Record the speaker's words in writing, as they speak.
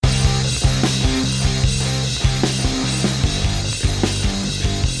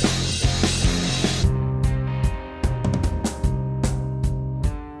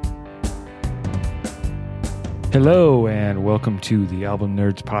Hello, and welcome to the Album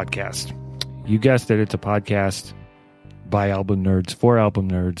Nerds podcast. You guessed it, it's a podcast by album nerds, for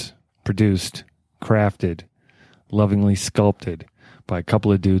album nerds, produced, crafted, lovingly sculpted by a couple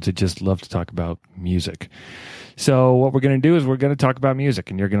of dudes that just love to talk about music. So what we're going to do is we're going to talk about music,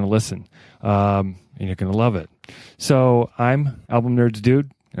 and you're going to listen, and you're going to love it. So I'm Album Nerds Dude,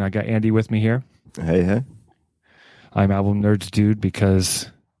 and I got Andy with me here. Hey. I'm Album Nerds Dude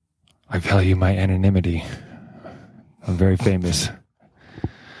because I value my anonymity. I'm very famous. I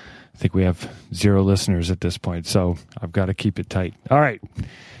think we have 0 listeners at this point, so I've got to keep it tight. All right.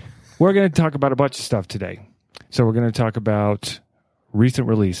 We're going to talk about a bunch of stuff today. So we're going to talk about recent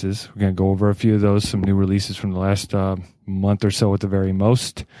releases. We're going to go over a few of those, some new releases from the last month or so at the very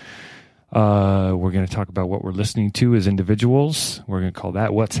most. We're going to talk about what we're listening to as individuals. We're going to call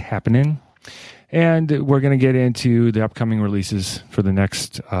that What's Happening. And we're going to get into the upcoming releases for the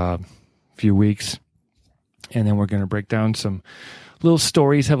next few weeks. And then we're going to break down some little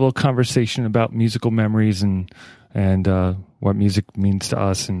stories, have a little conversation about musical memories and what music means to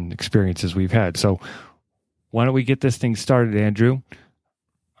us and experiences we've had. So why don't we get this thing started, Andrew?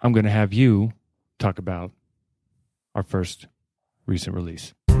 I'm going to have you talk about our first recent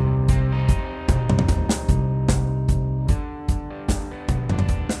release.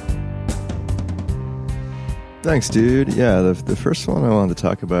 Thanks, dude. Yeah, the first one I wanted to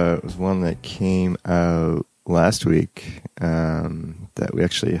talk about was one that came out last week that we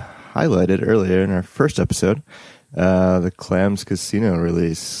actually highlighted earlier in our first episode, the Clams Casino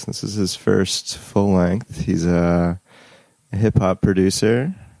release. This is his first full length. He's a hip-hop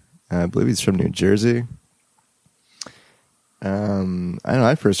producer. I believe he's from New Jersey.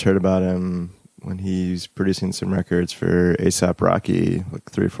 I first heard about him when he was producing some records for A$AP Rocky like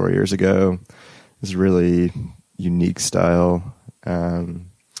 3 or 4 years ago. It's really unique style.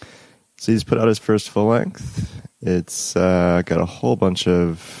 So he's put out his first full length. It's got a whole bunch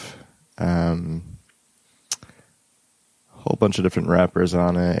of different rappers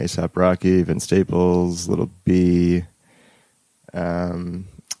on it. A$AP Rocky, Vince Staples, Little B, and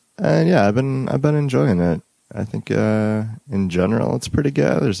yeah, I've been enjoying it. I think in general it's pretty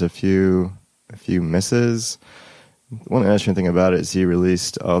good. There's a few misses. One interesting thing about it is he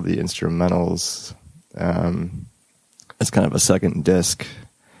released all the instrumentals as kind of a second disc,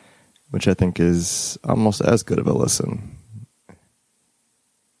 which I think is almost as good of a listen.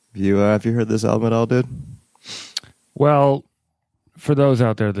 Have you heard this album at all, dude? Well, for those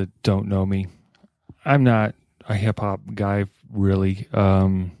out there that don't know me, I'm not a hip-hop guy, really.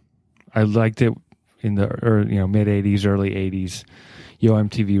 I liked it in the mid 80s, early 80s,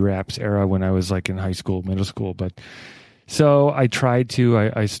 MTV Raps era when I was like in high school, middle school. But so I tried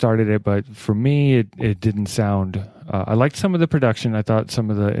to, I started it, but for me, it didn't sound, I liked some of the production. I thought some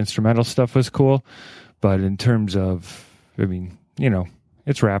of the instrumental stuff was cool, but in terms of,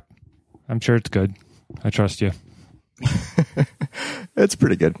 it's rap. I'm sure it's good. I trust you. It's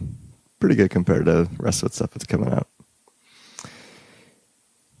pretty good. Pretty good compared to the rest of the stuff that's coming out.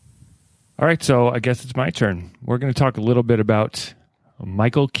 All right, so I guess it's my turn. We're going to talk a little bit about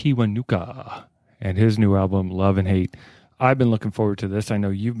Michael Kiwanuka and his new album, Love and Hate. I've been looking forward to this. I know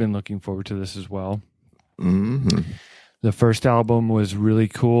you've been looking forward to this as well. Mm-hmm. The first album was really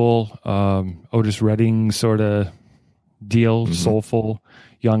cool. Otis Redding sort of deal, soulful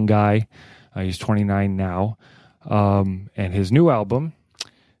young guy. He's 29 now. And his new album,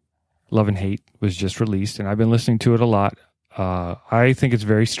 Love and Hate, was just released, and I've been listening to it a lot. I think it's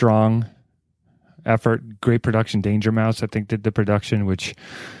very strong effort, great production. Danger Mouse, I think, did the production, which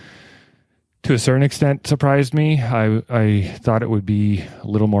to a certain extent surprised me. I thought it would be a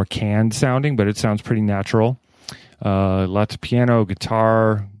little more canned sounding, but it sounds pretty natural. Lots of piano,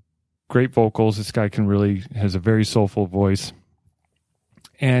 guitar, great vocals. This guy has a very soulful voice.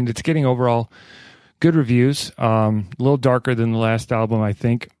 And it's getting overall good reviews. A little darker than the last album, I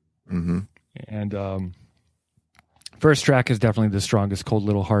think. Mm-hmm. And first track is definitely the strongest, Cold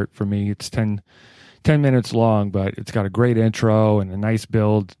Little Heart, for me. It's 10 minutes long, but it's got a great intro and a nice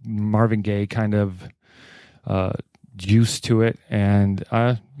build, Marvin Gaye kind of juice to it. And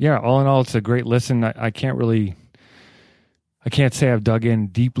all in all, it's a great listen. I can't say I've dug in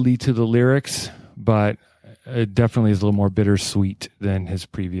deeply to the lyrics, but it definitely is a little more bittersweet than his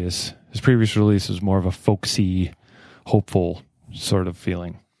previous release was more of a folksy, hopeful sort of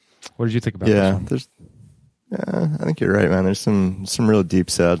feeling. What did you think about this one? I think you're right, man. There's some real deep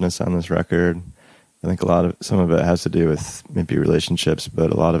sadness on this record. I think some of it has to do with maybe relationships,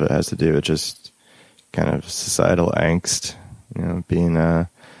 but a lot of it has to do with just kind of societal angst, being a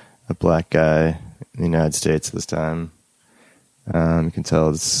black guy in the United States at this time. You can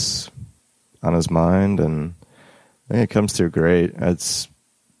tell it's on his mind, and I think it comes through great. It's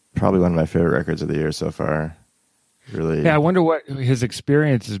probably one of my favorite records of the year so far. Really. Yeah, I wonder what his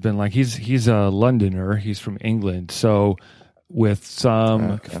experience has been like. He's a Londoner. He's from England. So with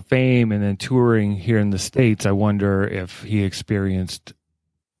some fame and then touring here in the States, I wonder if he experienced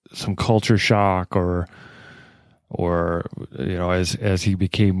some culture shock or as he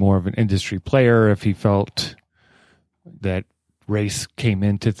became more of an industry player, if he felt that race came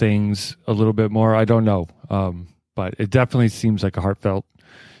into things a little bit more. I don't know. But it definitely seems like a heartfelt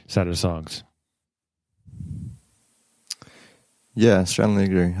set of songs. Yeah, strongly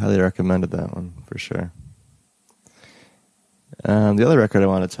agree. Highly recommended that one for sure. The other record I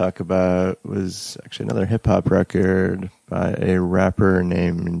want to talk about was actually another hip-hop record by a rapper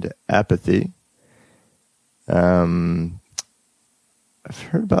named Apathy. I've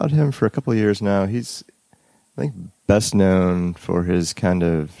heard about him for a couple of years now. He's, I think, best known for his kind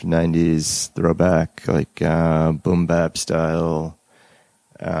of 90s throwback, like boom bap style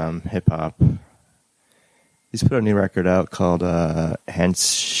hip-hop. He's put a new record out called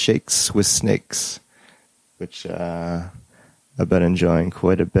Handshakes with Snakes, which I've been enjoying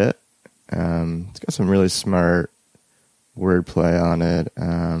quite a bit. It's got some really smart wordplay on it.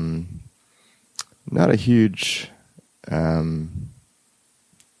 Not a huge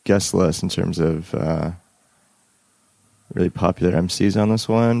guest list in terms of really popular MCs on this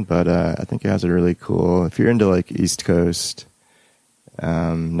one, but I think it has a really cool, if you're into like East Coast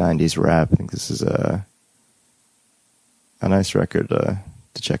 90s rap, I think this is a nice record to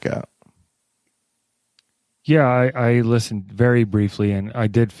check out. Yeah, I listened very briefly, and I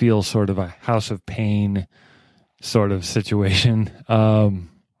did feel sort of a House of Pain sort of situation. Again,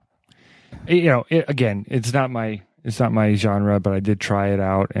 it's not my genre, but I did try it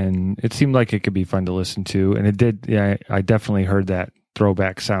out, and it seemed like it could be fun to listen to. And it did. Yeah, I definitely heard that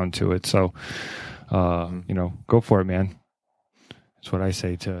throwback sound to it. So, go for it, man. That's what I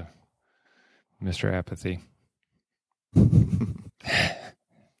say to Mr. Apathy.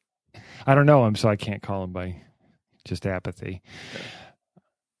 I don't know him, so I can't call him by just Apathy.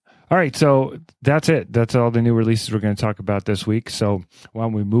 All right, so that's it. That's all the new releases we're going to talk about this week. So why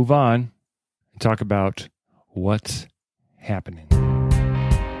don't we move on and talk about what's happening?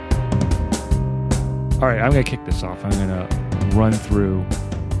 All right, I'm going to kick this off. I'm going to run through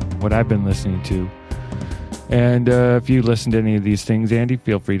what I've been listening to. And if you listen to any of these things, Andy,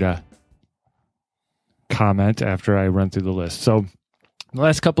 feel free to comment after I run through the list. So the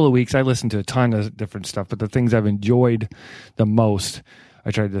last couple of weeks, I listened to a ton of different stuff, but the things I've enjoyed the most,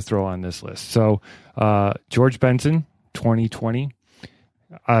 I tried to throw on this list. So George Benson, 2020.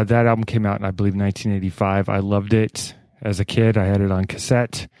 That album came out in, I believe, 1985. I loved it as a kid. I had it on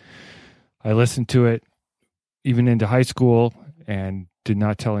cassette. I listened to it even into high school and did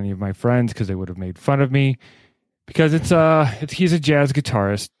not tell any of my friends because they would have made fun of me, because he's a jazz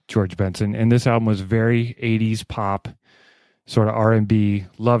guitarist, George Benson, and this album was very 80s pop, sort of R&B,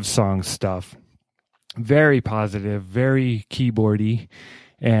 love song stuff. Very positive, very keyboardy,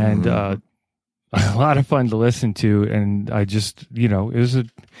 and a lot of fun to listen to. And I just, it was at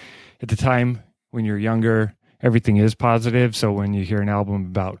the time when you're younger, everything is positive. So when you hear an album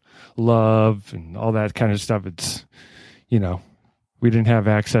about love and all that kind of stuff, it's, we didn't have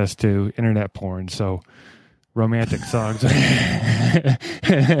access to internet porn. So romantic songs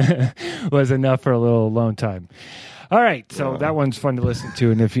was enough for a little alone time. All right, so that one's fun to listen to,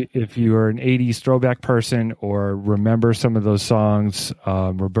 and if you are an 80s throwback person or remember some of those songs,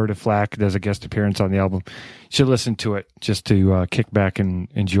 Roberta Flack does a guest appearance on the album. You should listen to it just to kick back and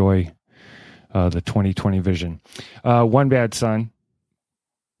enjoy the 2020 vision. One Bad Son,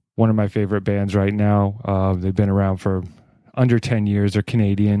 one of my favorite bands right now. They've been around for under 10 years. They're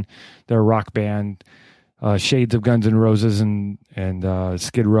Canadian. They're a rock band. Shades of Guns N' Roses and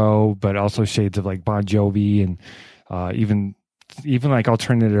Skid Row, but also shades of like Bon Jovi and even like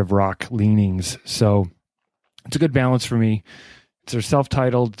alternative rock leanings. So it's a good balance for me. It's their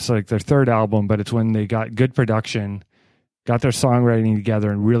self-titled. It's like their third album, but it's when they got good production, got their songwriting together,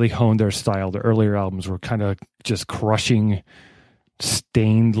 and really honed their style. The earlier albums were kind of just crushing,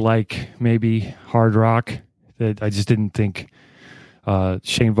 Stained like maybe hard rock that I just didn't think.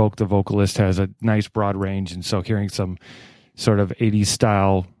 Shane Volk, the vocalist, has a nice broad range, and so hearing some sort of 80s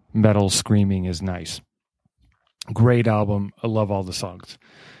style metal screaming is nice. Great album. I love all the songs.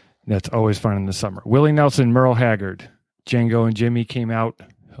 That's always fun in the summer. Willie Nelson, Merle Haggard, Django and Jimmy came out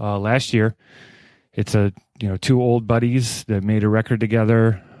last year. It's two old buddies that made a record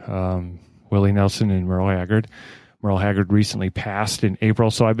together, Willie Nelson and Merle Haggard. Merle Haggard recently passed in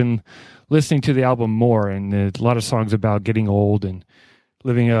April, so I've been listening to the album more, and a lot of songs about getting old and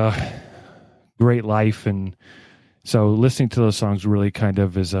living a great life and So listening to those songs really kind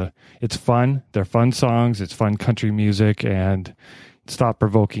of it's fun. They're fun songs. It's fun country music and it's thought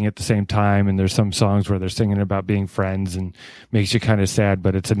provoking at the same time. And there's some songs where they're singing about being friends and makes you kind of sad,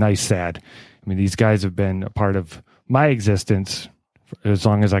 but it's a nice sad. I mean, these guys have been a part of my existence for as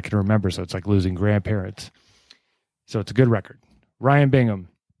long as I can remember. So it's like losing grandparents. So it's a good record. Ryan Bingham.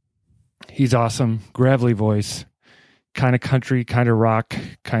 He's awesome. Gravelly voice, kind of country, kind of rock,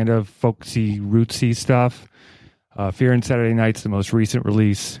 kind of folksy, rootsy stuff. Fear and Saturday Night's the most recent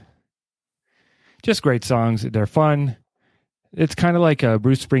release. Just great songs. They're fun. It's kind of like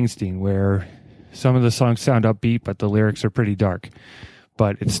Bruce Springsteen, where some of the songs sound upbeat, but the lyrics are pretty dark.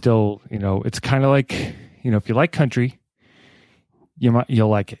 But it's still, it's kind of like, if you like country, you'll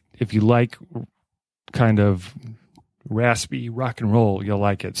like it. If you like kind of raspy rock and roll, you'll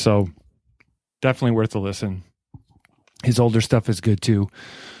like it. So definitely worth a listen. His older stuff is good too,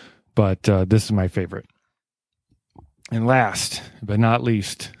 but this is my favorite. And last but not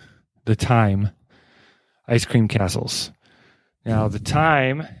least, The Time, Ice Cream Castles. Now, The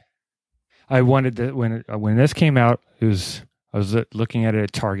Time, I wanted to, when this came out, I was looking at it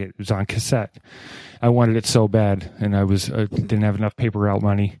at Target. It was on cassette. I wanted it so bad, and I didn't have enough paper route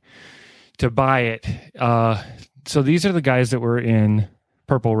money to buy it. So these are the guys that were in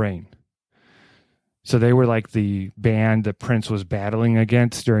Purple Rain. So they were like the band that Prince was battling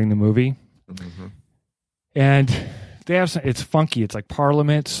against during the movie. Mm-hmm. And they have it's funky. It's like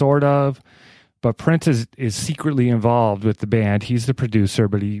Parliament, sort of. But Prince is secretly involved with the band. He's the producer,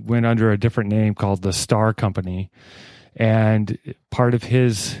 but he went under a different name called the Star Company. And part of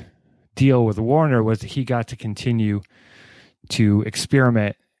his deal with Warner was that he got to continue to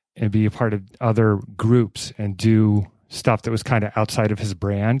experiment and be a part of other groups and do stuff that was kind of outside of his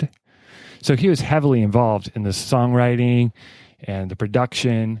brand. So he was heavily involved in the songwriting and the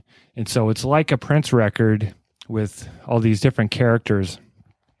production. And so it's like a Prince record with all these different characters.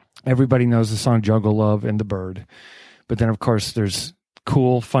 Everybody knows the song Jungle Love and The Bird. But then, of course, there's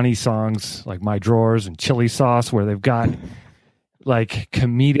cool, funny songs like My Drawers and Chili Sauce, where they've got like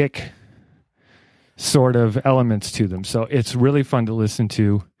comedic sort of elements to them. So it's really fun to listen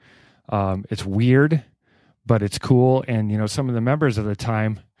to. It's weird, but it's cool. And, some of the members of The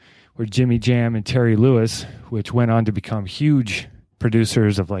Time were Jimmy Jam and Terry Lewis, which went on to become huge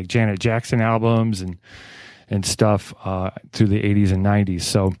producers of like Janet Jackson albums and stuff through the 80s and 90s.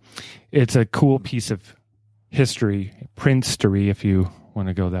 So it's a cool piece of history, Prince-tory, if you want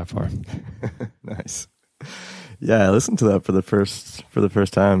to go that far. Nice. Yeah, I listened to that for the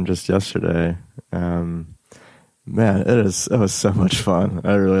first time just yesterday. Man, it was so much fun.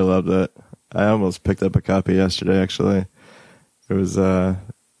 I really loved it. I almost picked up a copy yesterday, actually. It was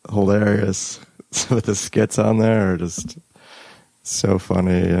hilarious. With the skits on there are just so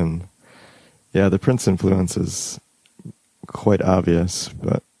funny. And yeah, the Prince influence is quite obvious.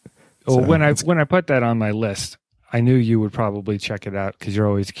 But when I put that on my list, I knew you would probably check it out because you're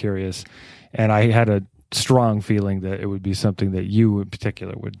always curious. And I had a strong feeling that it would be something that you in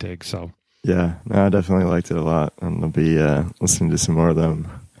particular would dig. So yeah, no, I definitely liked it a lot. And I'll be listening to some more of them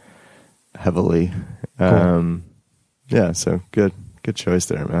heavily. Cool. Yeah, so good choice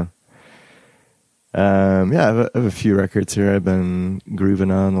there, man. Yeah, I have a few records here I've been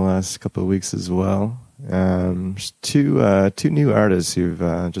grooving on the last couple of weeks as well. Two new artists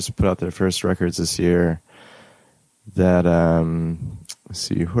who've just put out their first records this year. That let's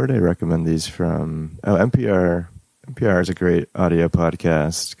see, where did I recommend these from? Oh, NPR. NPR is a great audio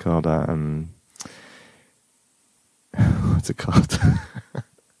podcast called what's it called?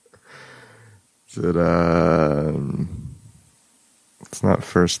 Is it it's not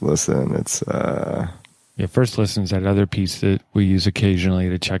First Listen, it's yeah, First Listen is that other piece that we use occasionally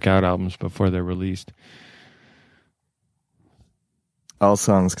to check out albums before they're released. All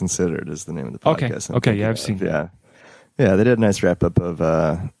Songs Considered is the name of the podcast. Okay, yeah, I've seen that. Yeah, they did a nice wrap up of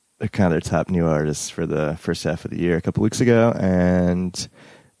their top new artists for the first half of the year a couple weeks ago, and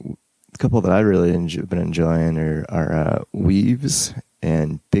a couple that I really been enjoying are Weaves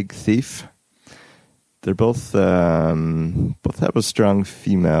and Big Thief. They're both have a strong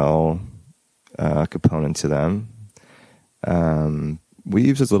female component to them.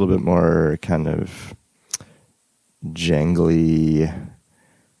 Weaves is a little bit more kind of jangly,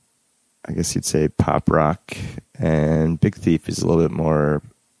 I guess you'd say pop rock, and Big Thief is a little bit more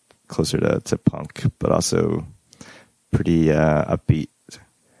closer to punk, but also pretty upbeat.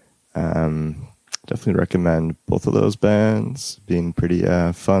 Definitely recommend both of those bands, being pretty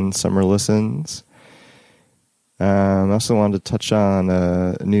fun summer listens. I also wanted to touch on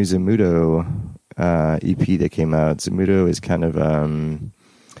a new Zamudo EP that came out. Zamudo is kind of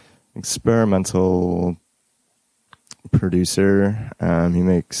experimental producer. He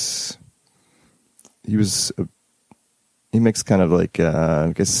makes kind of like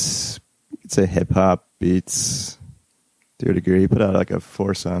I guess you'd say hip hop beats to a degree. He put out like a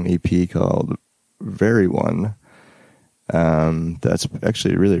 4-song EP called Very One. That's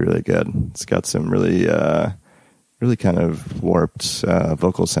actually really, really good. It's got some really kind of warped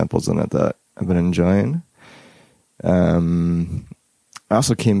vocal samples in it that I've been enjoying. I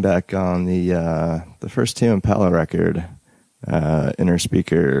also came back on the first Tame Impala record, Inner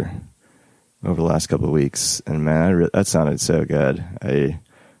Speaker, over the last couple of weeks, and man, that sounded so good. I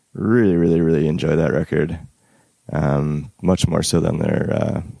really, really, really enjoy that record, much more so than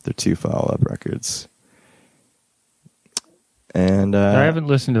their 2 follow-up records. And I haven't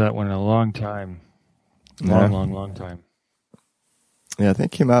listened to that one in a long time. Long time. Yeah, I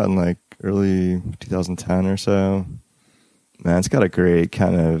think it came out in like early 2010 or so. Man, it's got a great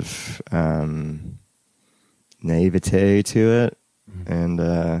kind of naivete to it, and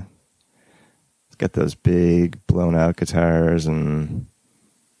it's got those big blown out guitars and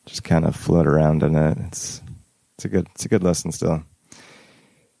just kind of float around in it. It's a good listen still.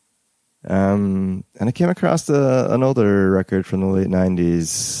 And I came across an older record from the late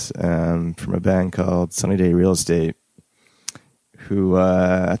 90s from a band called Sunny Day Real Estate, who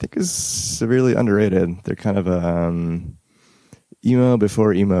I think is severely underrated. They're kind of emo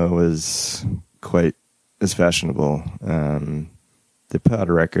before emo was quite as fashionable. They put out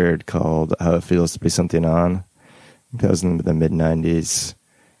a record called How It Feels to Be Something On. I think that was in the mid-90s.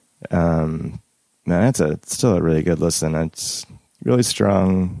 Man, it's still a really good listen. It's really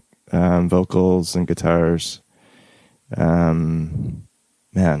strong vocals and guitars. Man,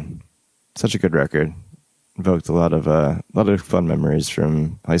 such a good record. Evoked a lot of fun memories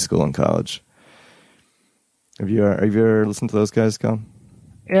from high school and college. Have you ever listened to those guys, Colin?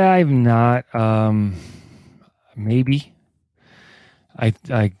 Yeah, I've not. Maybe.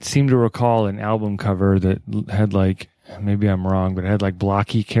 I seem to recall an album cover that had like, maybe I'm wrong, but it had like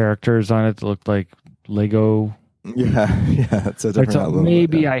blocky characters on it that looked like Lego. Yeah, it's a different album.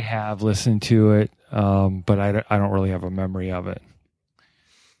 Maybe I have listened to it, but I don't really have a memory of it.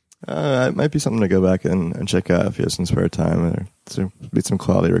 It might be something to go back and check out if you have some spare time. There be some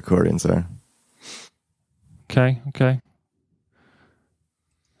quality recordings there. Okay.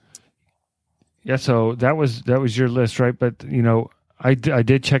 Yeah, so that was your list, right? But I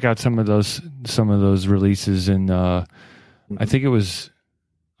did check out some of those releases, and I think it was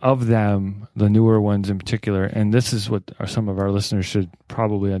of them, the newer ones in particular. And this is what some of our listeners should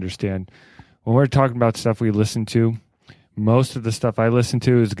probably understand. When we're talking about stuff we listen to, most of the stuff I listen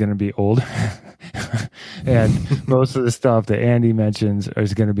to is going to be old, and most of the stuff that Andy mentions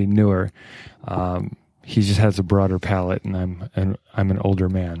is going to be newer. He just has a broader palette, and I'm an older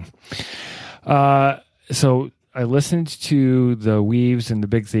man. So I listened to the Weaves and the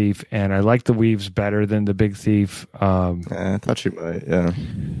Big Thief, and I like the Weaves better than the Big Thief. I thought you might, yeah.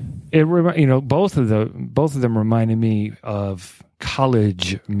 Both of them reminded me of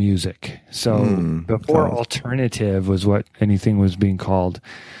college music. So before alternative was what anything was being called.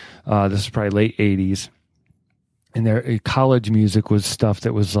 This is probably late 80s. And their college music was stuff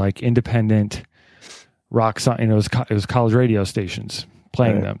that was like independent rock song. It was college radio stations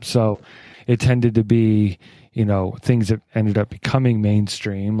playing them. So it tended to be, things that ended up becoming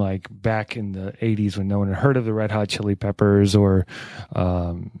mainstream, like back in the 80s when no one had heard of the Red Hot Chili Peppers or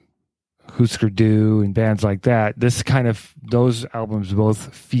Husker Du and bands like that. Those albums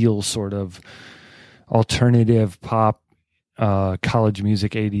both feel sort of alternative pop, college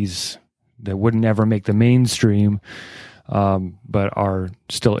music 80s that would never make the mainstream, but are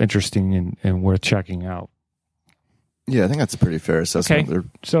still interesting and worth checking out. Yeah, I think that's a pretty fair assessment. Okay,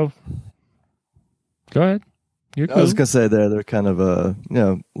 so go ahead. I was going to say they're kind of a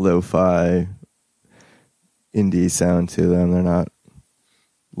lo-fi indie sound to them. They're not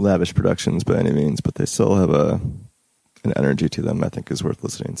lavish productions by any means, but they still have an energy to them I think is worth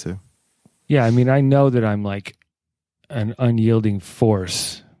listening to. Yeah, I mean, I know that I'm like an unyielding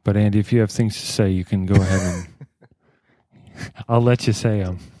force, but Andy, if you have things to say, you can go ahead and I'll let you say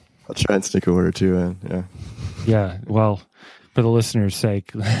them. I'll try and sneak a word or two in, yeah. Yeah, well, for the listener's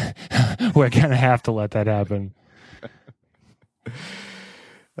sake, we're going to have to let that happen.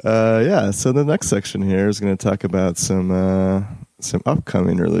 So the next section here is going to talk about some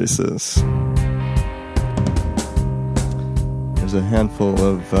upcoming releases. There's a handful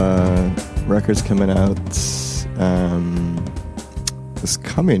of records coming out this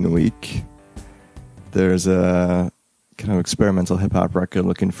coming week. There's a kind of experimental hip-hop record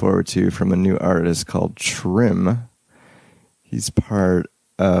looking forward to from a new artist called Trim. He's part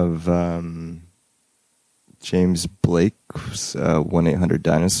of James Blake's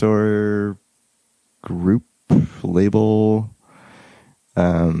 1-800-Dinosaur group label.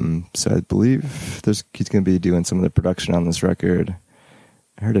 So I believe he's going to be doing some of the production on this record.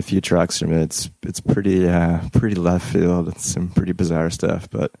 I heard a few tracks from it. It's pretty left field. It's some pretty bizarre stuff,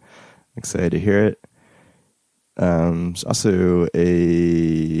 but I'm excited to hear it. There's also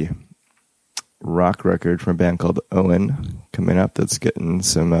a rock record from a band called Owen coming up that's getting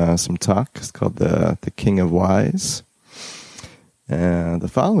some talk. It's called the King of Wise. The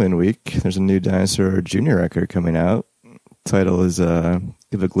following week, there's a new Dinosaur Jr. record coming out. Title is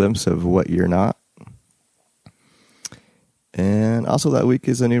Give a Glimpse of What You're Not. And also that week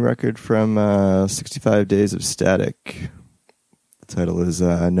is a new record from 65 Days of Static. The title is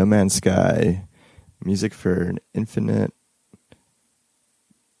No Man's Sky, Music for an Infinite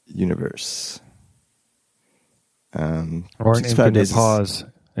Universe. Or an infinite pause.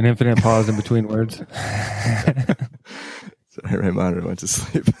 An infinite pause in between words. Sorry, my monitor went to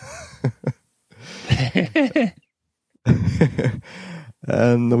sleep.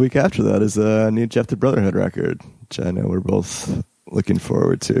 And the week after that is a new Jeff the Brotherhood record, which I know we're both looking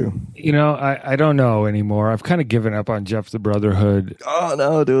forward to. You know, I don't know anymore. I've kind of given up on Jeff the Brotherhood. Oh,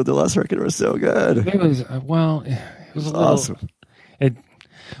 no, dude. The last record was so good. It was, well, it was a little... Awesome.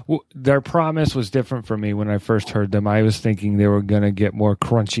 Their promise was different for me when I first heard them. I was thinking they were going to get more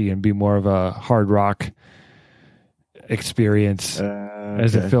crunchy and be more of a hard rock experience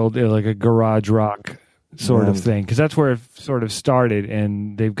as it felt like a garage rock sort of thing, because that's where it sort of started,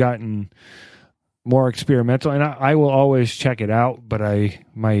 and they've gotten more experimental, and I will always check it out, but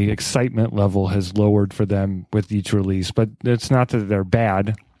my excitement level has lowered for them with each release. But it's not that they're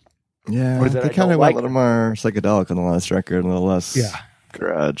bad. Yeah, they kind of went a little more psychedelic on the last record, a little less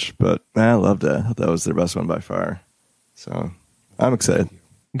garage, but I loved it. I thought that was their best one by far. So I'm excited.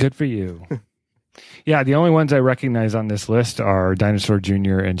 Good for you. Yeah, the only ones I recognize on this list are Dinosaur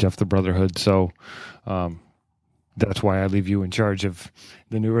Jr. and Jeff the Brotherhood, so that's why I leave you in charge of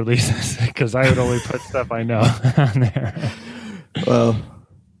the new releases, because I would only put stuff I know on there. Well,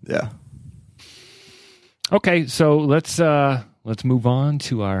 yeah. Okay, so let's move on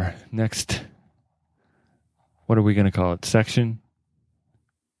to our next, what are we going to call it, section?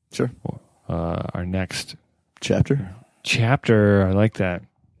 Sure. Our next chapter. I like that.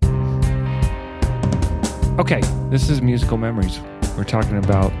 Okay, this is Musical Memories. We're talking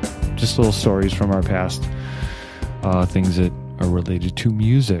about just little stories from our past, things that are related to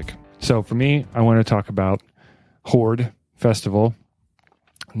music. So for me, I want to talk about Horde Festival,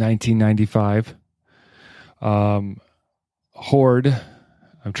 1995. Horde,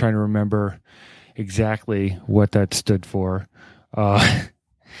 I'm trying to remember exactly what that stood for.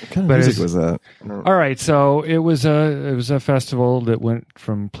 What kind of music was that? All right, so it was a festival that went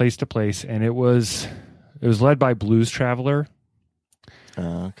from place to place, and it was led by Blues Traveler.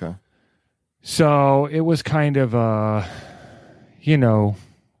 Okay. So it was kind of like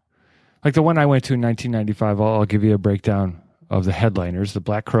the one I went to in 1995. I'll give you a breakdown of the headliners: the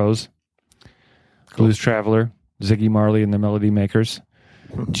Black Crowes, cool. Blues Traveler, Ziggy Marley and the Melody Makers,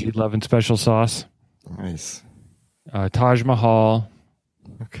 G Love and Special Sauce, nice, Taj Mahal.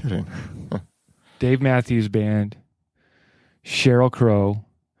 No kidding. Dave Matthews Band, Sheryl Crow.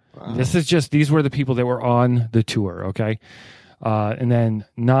 Wow. These were the people that were on the tour, okay? And then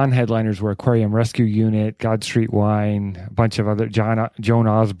non-headliners were Aquarium Rescue Unit, God Street Wine, a bunch of other, Joan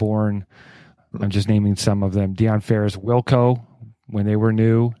Osborne. I'm just naming some of them. Dion Ferris, Wilco, when they were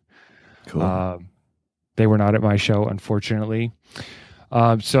new. Cool. They were not at my show, unfortunately.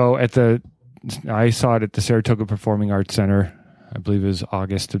 So I saw it at the Saratoga Performing Arts Center. I believe it was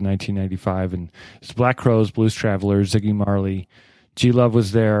August of 1995, and it's Black Crowes, Blues Travelers, Ziggy Marley, G Love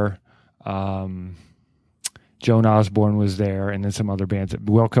was there, Joan Osborne was there, and then some other bands.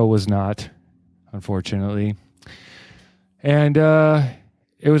 Wilco was not, unfortunately, and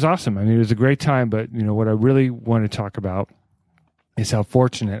it was awesome. I mean, it was a great time. But what I really want to talk about is how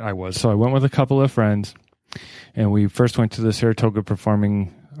fortunate I was. So I went with a couple of friends, and we first went to the Saratoga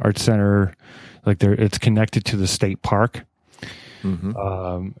Performing Arts Center. It's connected to the state park.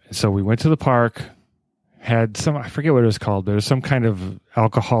 Mm-hmm. So we went to the park, had I forget what it was called, but it was some kind of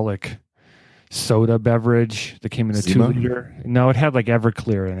alcoholic soda beverage that came in a Zima? 2-liter. No, it had like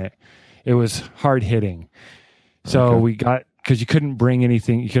Everclear in it. It was hard hitting. So we got, because you couldn't bring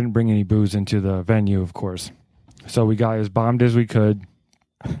any booze into the venue, of course. So we got as bombed as we could,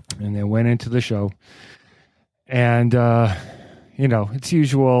 and then went into the show. And, it's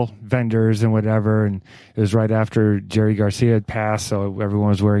usual vendors and whatever. And it was right after Jerry Garcia had passed. So everyone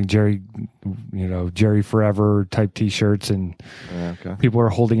was wearing Jerry Forever type T-shirts. And people were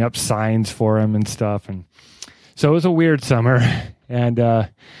holding up signs for him and stuff. And So it was a weird summer. And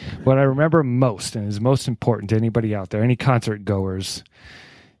what I remember most, and is most important to anybody out there, any concert goers.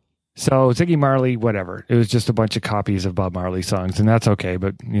 So Ziggy Marley, whatever. It was just a bunch of copies of Bob Marley songs, and that's okay.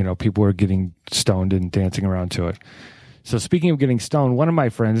 But, people were getting stoned and dancing around to it. So speaking of getting stoned, one of my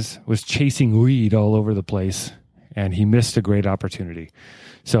friends was chasing weed all over the place, and he missed a great opportunity.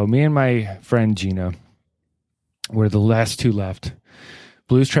 So me and my friend Gina were the last two left.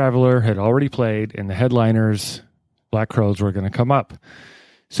 Blues Traveler had already played, and the headliners, Black Crowes, were going to come up.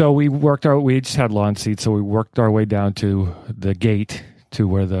 So we just had lawn seats, so we worked our way down to the gate to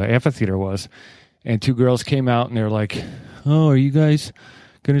where the amphitheater was, and two girls came out, and they're like, "Oh, are you guys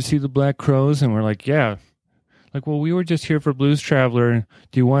going to see the Black Crowes?" And we're like, "Yeah." Like, "Well, we were just here for Blues Traveler.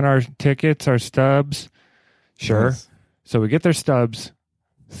 Do you want our tickets, our stubs?" "Sure." Yes. So we get their stubs,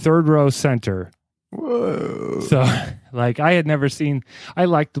 third row center. Whoa. So, I had never seen, I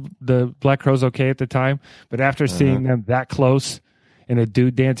liked the Black Crowes okay at the time, but after seeing them that close and a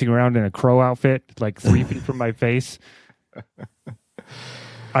dude dancing around in a crow outfit, 3 feet from my face,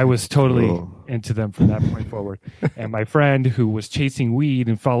 I was totally into them from that point forward. And my friend, who was chasing weed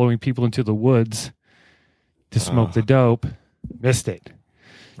and following people into the woods to smoke the dope, missed it.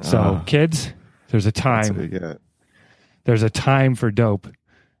 So, kids, there's a time. There's a time for dope.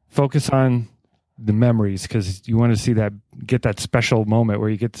 Focus on the memories, because you want to get that special moment where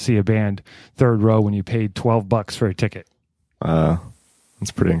you get to see a band third row when you paid $12 for a ticket.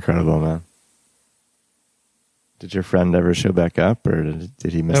 That's pretty incredible, man. Did your friend ever show back up, or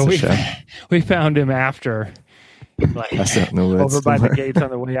did he miss the show? We found him after, over by the gates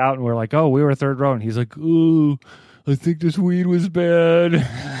on the way out, and we're like, "Oh, we were third row," and he's like, "Ooh, I think this weed was bad."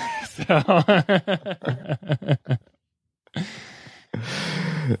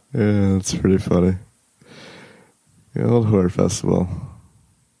 Yeah, that's pretty funny. The old horror festival.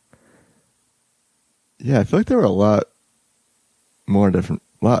 Yeah, I feel like there were a lot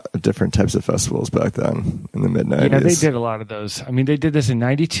of different types of festivals back then in the mid-90s. Yeah, they did a lot of those. I mean, they did this in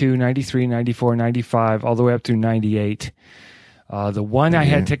 92, 93, 94, 95, all the way up through 98. The one I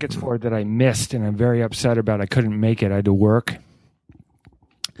had tickets for that I missed, and I'm very upset about, I couldn't make it, I had to work,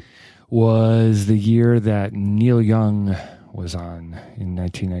 was the year that Neil Young was on in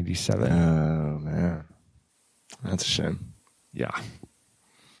 1997. Oh, man. That's a shame. Yeah.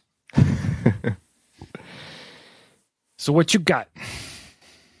 So what you got?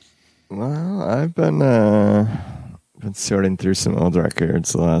 Well, I've been sorting through some old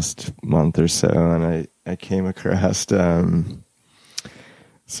records the last month or so, and I came across some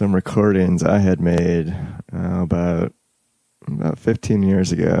recordings I had made about 15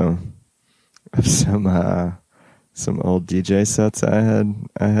 years ago of some old DJ sets I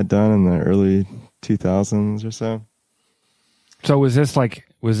had done in the early 2000s or so. So was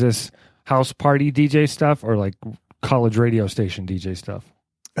this house party DJ stuff, or college radio station DJ stuff?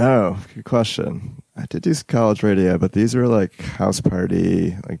 Oh, good question. I did do college radio, but these were house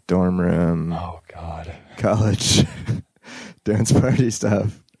party, dorm room. Oh God, college dance party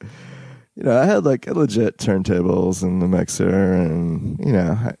stuff. I had legit turntables and the mixer, and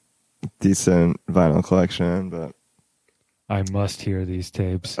decent vinyl collection, but I must hear these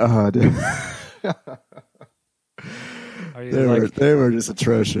tapes. Oh, dude. They were just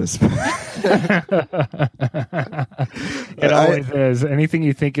atrocious. It always is. Anything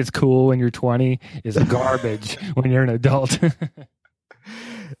you think is cool when you're 20 is garbage when you're an adult.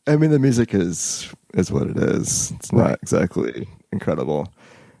 I mean, the music is what it is. It's not exactly incredible.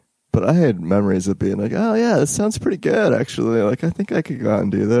 But I had memories of being like, "Oh yeah, this sounds pretty good, actually. I think I could go out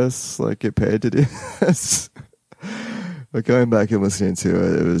and do this. Get paid to do this." But going back and listening to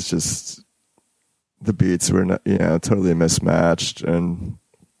it, it was just the beats were not, totally mismatched, and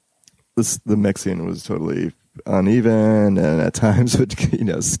the mixing was totally uneven, and at times would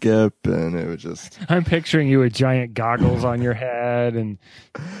skip, and it would just. I'm picturing you with giant goggles on your head and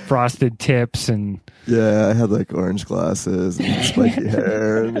frosted tips, and yeah, I had orange glasses and spiky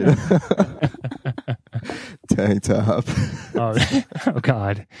hair, and, tank top. Oh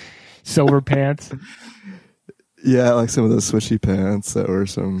God, silver pants. Yeah, some of those swishy pants that were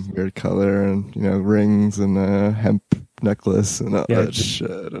some weird color, and rings and a hemp necklace and all that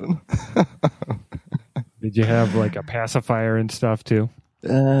shit. Did you have a pacifier and stuff too?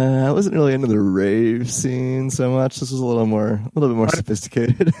 I wasn't really into the rave scene so much. This was a little bit more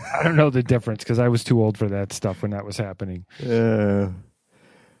sophisticated. I don't know the difference because I was too old for that stuff when that was happening. Yeah.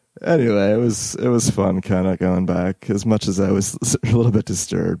 Anyway, it was fun kind of going back. As much as I was a little bit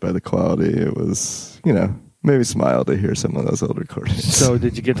disturbed by the quality, it was, maybe smile to hear some of those old recordings. So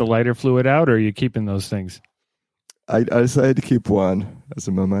did you get the lighter fluid out, or are you keeping those things? I decided to keep one as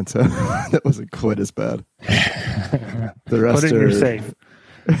a memento. That wasn't quite as bad. The rest Put it in are your safe.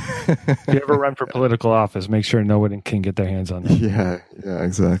 If you ever run for political office, make sure no one can get their hands on them. Yeah,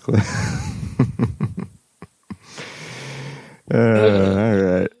 exactly.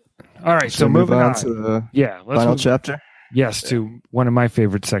 All right. So move moving on on to the let's final move, chapter. yes, to one of my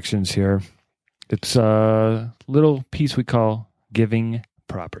favorite sections here. It's a little piece we call Giving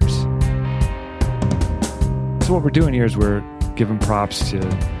Propers. So what we're doing here is we're giving props to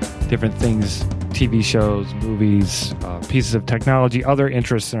different things, TV shows, movies, pieces of technology, other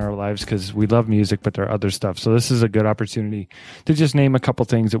interests in our lives, because we love music, but there are other stuff. So this is a good opportunity to just name a couple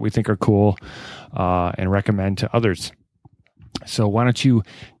things that we think are cool and recommend to others. So why don't you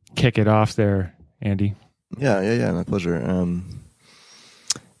kick it off there, Andy? Yeah, my pleasure.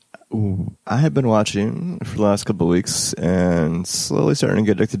 I have been watching for the last couple of weeks and slowly starting to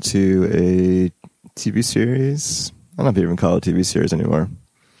get addicted to a TV series. I don't know if you even call it a TV series anymore.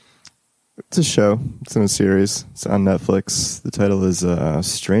 It's a show. It's in a series. It's on Netflix. The title is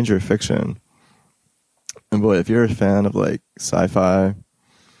Stranger Fiction. And boy, if you're a fan of like sci-fi,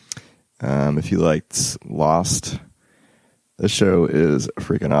 if you liked Lost, this show is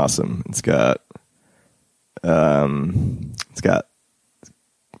freaking awesome. It's got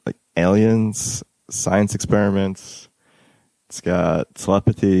like aliens, science experiments. It's got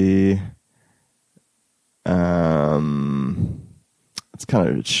telepathy. It's kind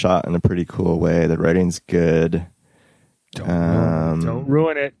of shot in a pretty cool way. The writing's good. Don't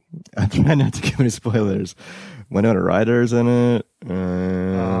ruin it. I'm trying not to give any spoilers. Winona Ryder's in it.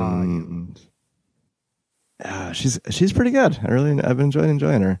 She's pretty good. I've enjoyed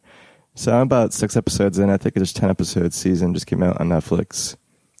enjoying her. So I'm about 6 episodes in. I think it's 10 episode season just came out on Netflix.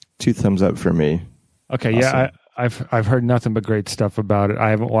 2 thumbs up for me. Okay, awesome. Yeah, I've heard nothing but great stuff about it. I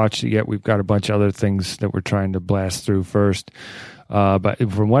haven't watched it yet. We've got a bunch of other things that we're trying to blast through first. But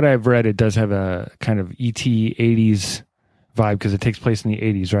from what I've read, it does have a kind of ET 80s vibe because it takes place in the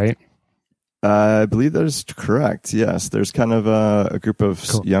 80s, right? I believe that is correct. Yes, there's kind of a group of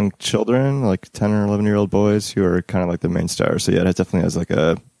young children, like 10 or 11-year-old boys, who are kind of like the main stars. So yeah, it definitely has like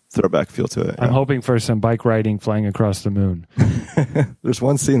a throwback feel to it. I'm hoping for some bike riding flying across the moon. There's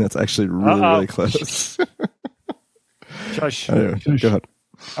one scene that's actually really close. Shush. Anyway, go ahead.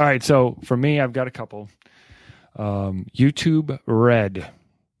 All right, so for me, I've got a couple. YouTube Red.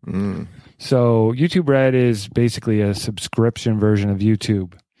 So YouTube Red is basically a subscription version of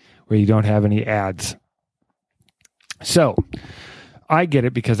YouTube where you don't have any ads. So I get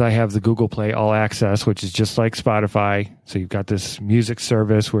it because I have the Google Play All Access, which is just like Spotify. So you've got this music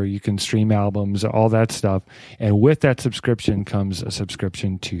service where you can stream albums, all that stuff. And with that subscription comes a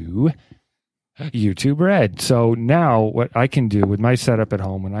subscription to YouTube Red. So now what I can do with my setup at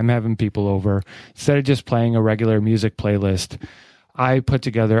home when I'm having people over, instead of just playing a regular music playlist, I put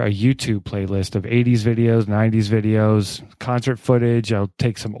together a YouTube playlist of 80s videos, 90s videos, concert footage. I'll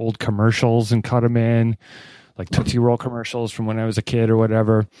take some old commercials and cut them in, like Tootsie Roll commercials from when I was a kid or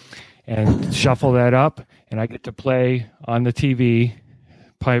whatever, and shuffle that up. And I get to play on the TV,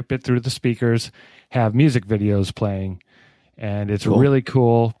 pipe it through the speakers, have music videos playing. And it's really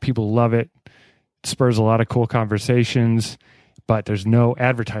cool. People love it. It spurs a lot of cool conversations, but there's no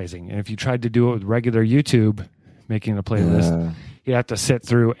advertising. And if you tried to do it with regular YouTube, making a playlist, you have to sit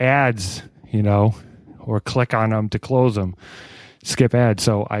through ads, or click on them to close them, skip ads.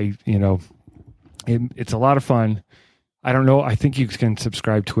 So it's a lot of fun. I don't know. I think you can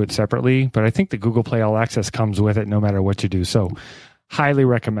subscribe to it separately, but I think the Google Play All Access comes with it no matter what you do. So highly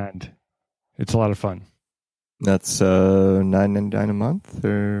recommend. It's a lot of fun. That's $9.99 a month,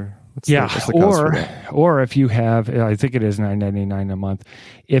 or what's the cost for that? Or if you have, I think it is $9.99 a month.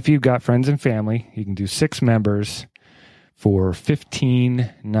 If you've got friends and family, you can do 6 members for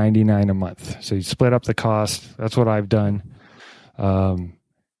 $15.99 a month. So you split up the cost. That's what I've done.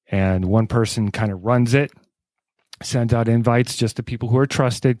 And one person kind of runs it, sends out invites just to people who are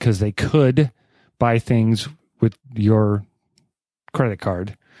trusted because they could buy things with your credit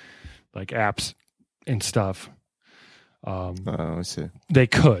card, like apps and stuff. I see. They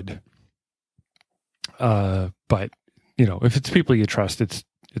could. But, if it's people you trust, it's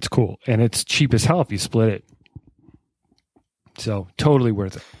cool. And it's cheap as hell if you split it. So totally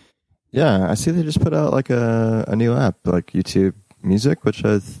worth it. Yeah, I see they just put out like a new app, like YouTube Music, which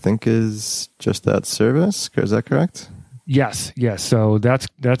I think is just that service. Is that correct? Yes. So that's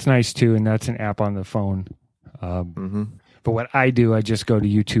nice too, and that's an app on the phone. But what I do, I just go to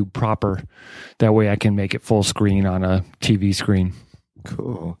YouTube proper. That way I can make it full screen on a TV screen.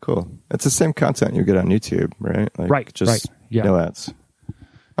 Cool. It's the same content you get on YouTube, right? Right. Yeah. No ads.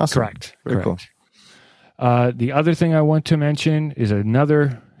 Awesome. Correct. Very cool. The other thing I want to mention is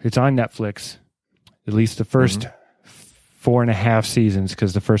it's on Netflix. at least the first 4.5 seasons,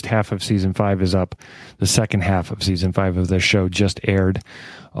 because the first half of season 5 is up. The second half of season 5 of the show just aired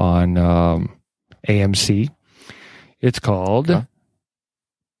on AMC. It's called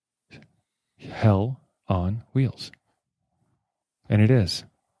Hell on Wheels. And it is.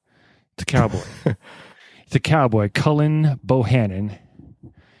 It's a cowboy. It's a cowboy, Cullen Bohannon.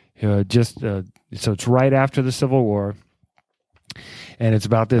 So it's right after the Civil War. And it's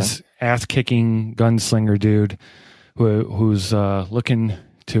about this ass-kicking gunslinger dude who's looking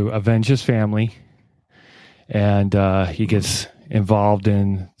to avenge his family. And he gets involved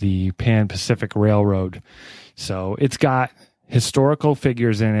in the Pan-Pacific Railroad. So it's got historical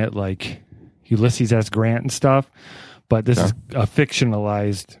figures in it, like Ulysses S. Grant and stuff. But this is a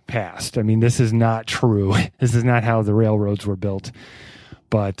fictionalized past. I mean, this is not true. This is not how the railroads were built.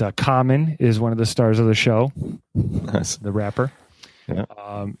 But Common is one of the stars of the show, Nice. the rapper. Yeah.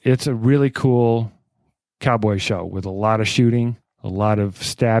 It's a really cool cowboy show with a lot of shooting, a lot of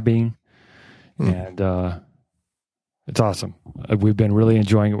stabbing, and it's awesome. We've been really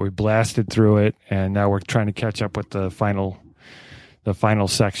enjoying it. We blasted through it, and now we're trying to catch up with the final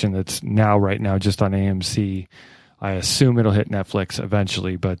section that's right now just on AMC. I assume it'll hit Netflix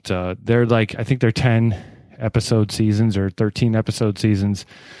eventually, but they're I think they're 10 episode seasons or 13 episode seasons.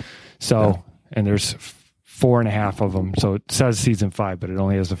 So, and there's 4.5 of them. So it says season 5, but it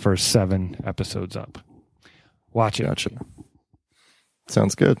only has the first 7 episodes up. Watch it. Gotcha.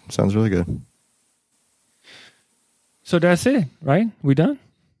 Sounds good. Sounds really good. So that's it, right? We done?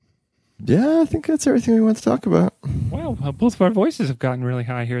 Yeah, I think that's everything we want to talk about. Wow, both of our voices have gotten really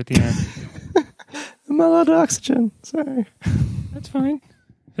high here at the end. I'm not allowed oxygen. Sorry. That's fine.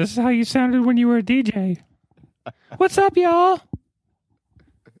 This is how you sounded when you were a DJ. What's up, y'all?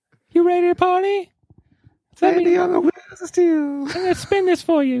 You ready to party? Sandy on the wheels to you. I'm going to spin this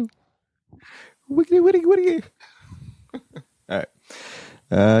for you. Wiggity, wiggity, wiggity. All right.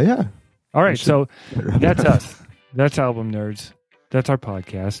 Yeah. All right, so that's us. That's Album Nerds. That's our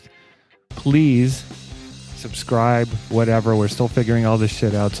podcast. Please subscribe, whatever. We're still figuring all this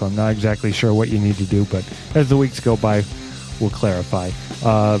shit out, so I'm not exactly sure what you need to do, but as the weeks go by, we'll clarify.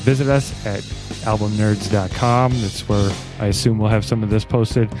 Visit us at albumnerds.com. That's where I assume we'll have some of this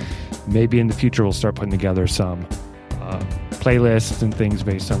posted. Maybe in the future we'll start putting together some playlists and things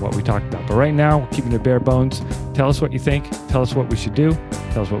based on what we talked about. But right now, we're keeping it bare bones. Tell us what you think. Tell us what we should do.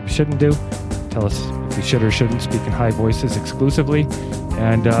 Tell us what we shouldn't do. Tell us if we should or shouldn't speak in high voices exclusively.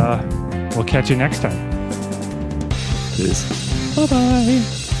 And we'll catch you next time. Peace.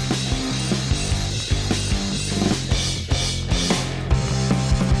 Bye-bye.